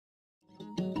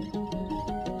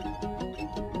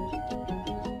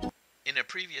In a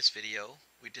previous video,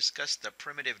 we discussed the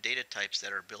primitive data types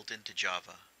that are built into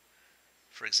Java.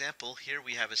 For example, here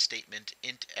we have a statement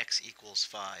int x equals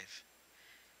 5.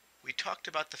 We talked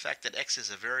about the fact that x is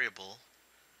a variable,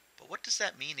 but what does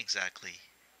that mean exactly?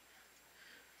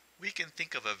 We can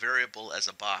think of a variable as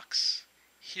a box.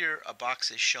 Here a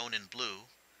box is shown in blue,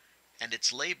 and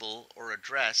its label or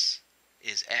address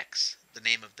is x, the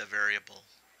name of the variable.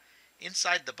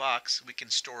 Inside the box we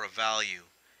can store a value,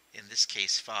 in this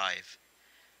case 5.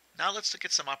 Now let's look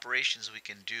at some operations we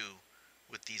can do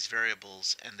with these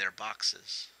variables and their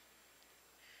boxes.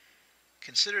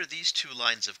 Consider these two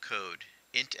lines of code,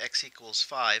 int x equals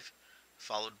 5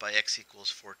 followed by x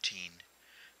equals 14.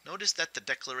 Notice that the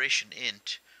declaration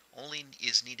int only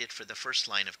is needed for the first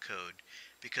line of code,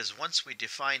 because once we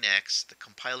define x, the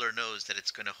compiler knows that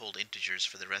it's going to hold integers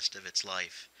for the rest of its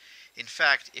life. In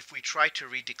fact, if we try to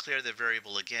redeclare the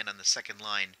variable again on the second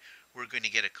line, we're going to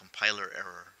get a compiler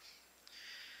error.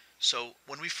 So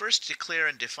when we first declare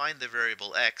and define the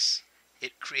variable x,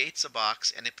 it creates a box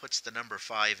and it puts the number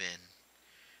 5 in.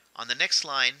 On the next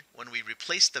line, when we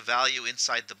replace the value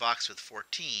inside the box with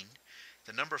 14,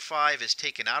 the number 5 is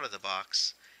taken out of the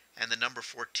box and the number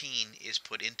 14 is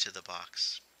put into the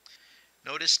box.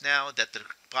 Notice now that the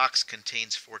box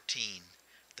contains 14.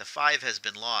 The 5 has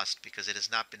been lost because it has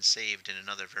not been saved in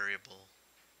another variable.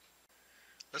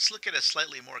 Let's look at a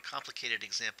slightly more complicated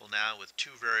example now with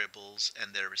two variables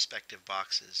and their respective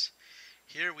boxes.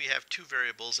 Here we have two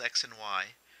variables x and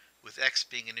y, with x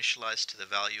being initialized to the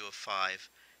value of 5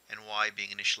 and y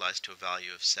being initialized to a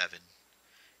value of 7.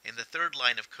 In the third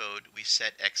line of code we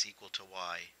set x equal to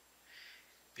y.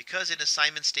 Because in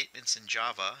assignment statements in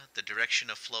Java the direction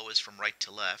of flow is from right to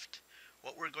left,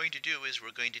 what we're going to do is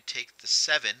we're going to take the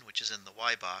 7, which is in the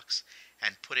y box,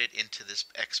 and put it into this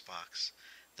x box.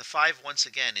 The 5 once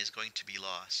again is going to be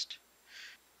lost.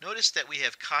 Notice that we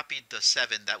have copied the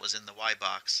 7 that was in the y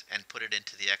box and put it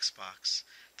into the x box.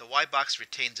 The y box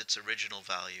retains its original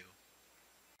value.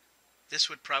 This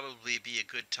would probably be a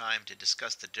good time to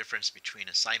discuss the difference between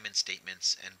assignment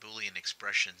statements and Boolean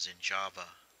expressions in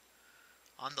Java.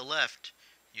 On the left,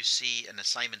 you see an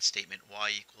assignment statement y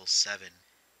equals 7.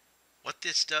 What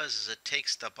this does is it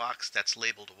takes the box that's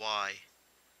labeled y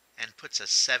and puts a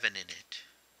 7 in it.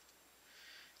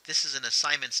 This is an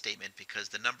assignment statement because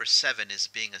the number 7 is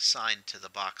being assigned to the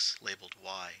box labeled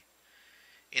y.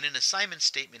 In an assignment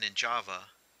statement in Java,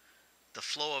 the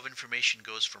flow of information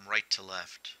goes from right to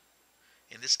left.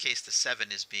 In this case, the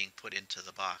 7 is being put into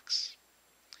the box.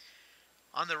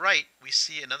 On the right, we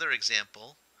see another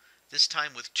example, this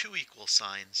time with two equal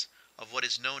signs, of what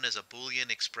is known as a Boolean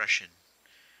expression.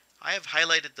 I have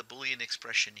highlighted the Boolean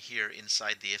expression here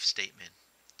inside the if statement.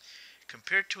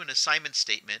 Compared to an assignment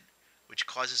statement, which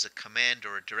causes a command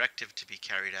or a directive to be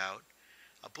carried out,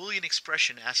 a Boolean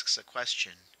expression asks a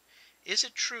question. Is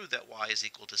it true that y is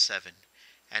equal to 7?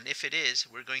 And if it is,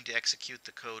 we're going to execute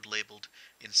the code labeled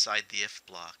inside the if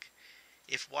block.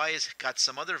 If y has got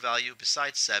some other value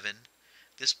besides 7,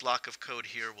 this block of code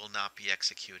here will not be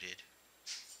executed.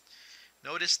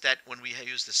 Notice that when we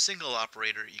use the single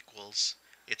operator equals,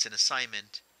 it's an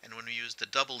assignment, and when we use the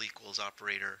double equals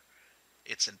operator,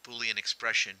 it's a Boolean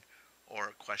expression or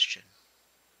a question.